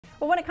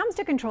But when it comes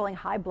to controlling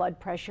high blood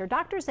pressure,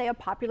 doctors say a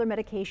popular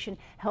medication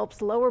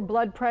helps lower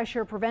blood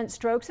pressure, prevent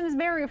strokes, and is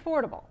very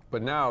affordable.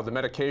 But now the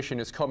medication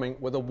is coming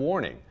with a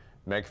warning.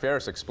 Meg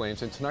Ferris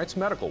explains in tonight's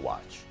Medical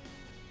Watch.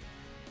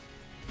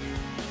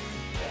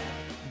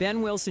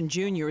 Ben Wilson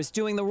Jr. is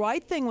doing the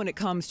right thing when it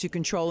comes to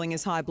controlling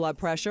his high blood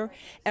pressure.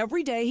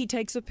 Every day he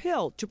takes a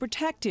pill to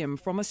protect him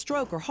from a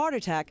stroke or heart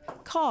attack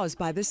caused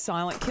by this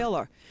silent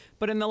killer.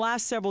 But in the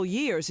last several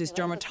years, his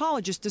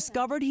dermatologist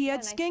discovered he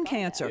had skin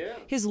cancer.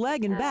 His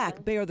leg and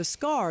back bear the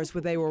scars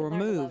where they were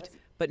removed.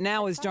 But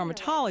now his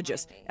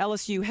dermatologist,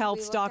 LSU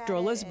Health's Dr.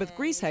 Elizabeth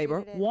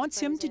Grieshaber,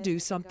 wants him to do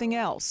something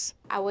else.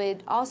 I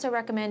would also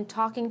recommend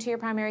talking to your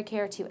primary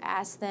care to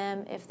ask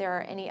them if there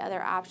are any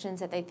other options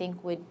that they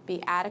think would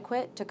be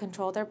adequate to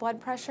control their blood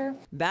pressure.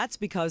 That's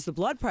because the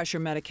blood pressure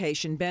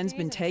medication Ben's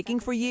been taking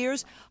for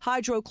years,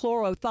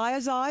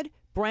 hydrochlorothiazide,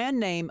 brand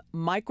name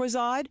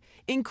Microzide,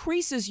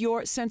 increases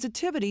your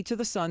sensitivity to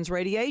the sun's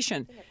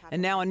radiation.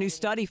 And now a new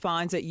study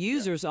finds that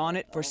users on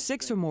it for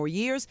 6 or more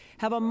years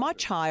have a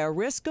much higher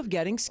risk of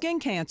getting skin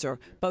cancer,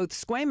 both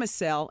squamous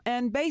cell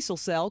and basal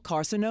cell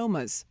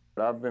carcinomas.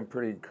 I've been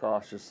pretty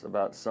cautious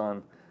about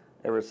sun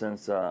ever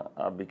since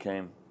I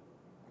became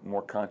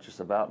more conscious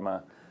about my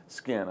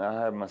skin. I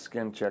have my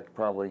skin checked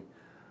probably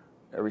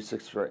every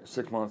 6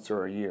 months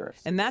or a year.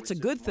 And that's a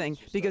good thing,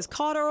 because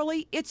caught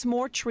early, it's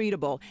more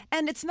treatable.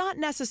 And it's not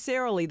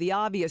necessarily the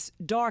obvious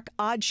dark,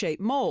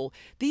 odd-shaped mole.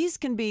 These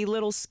can be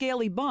little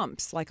scaly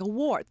bumps, like a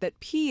wart, that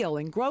peel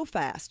and grow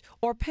fast,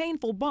 or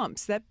painful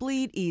bumps that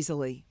bleed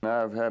easily.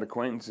 I've had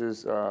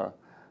acquaintances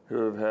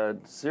who have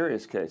had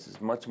serious cases,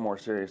 much more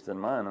serious than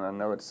mine, and I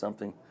know it's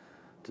something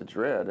to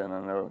dread, and I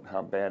know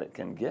how bad it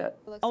can get.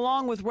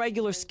 Along with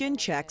regular skin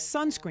checks,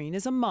 sunscreen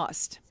is a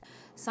must.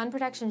 Sun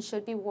protection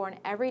should be worn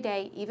every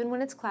day, even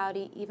when it's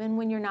cloudy, even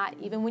when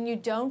you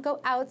don't go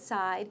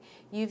outside.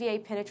 UVA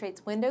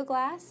penetrates window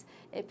glass,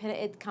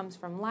 it comes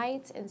from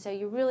lights, and so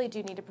you really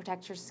do need to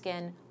protect your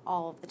skin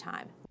all of the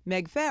time.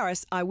 Meg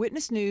Ferris,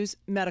 Eyewitness News,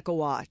 Medical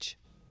Watch.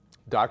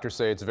 Doctors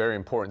say it's very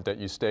important that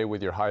you stay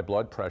with your high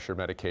blood pressure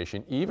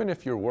medication, even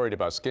if you're worried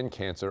about skin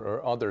cancer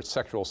or other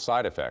sexual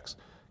side effects.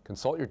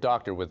 Consult your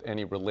doctor with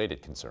any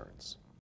related concerns.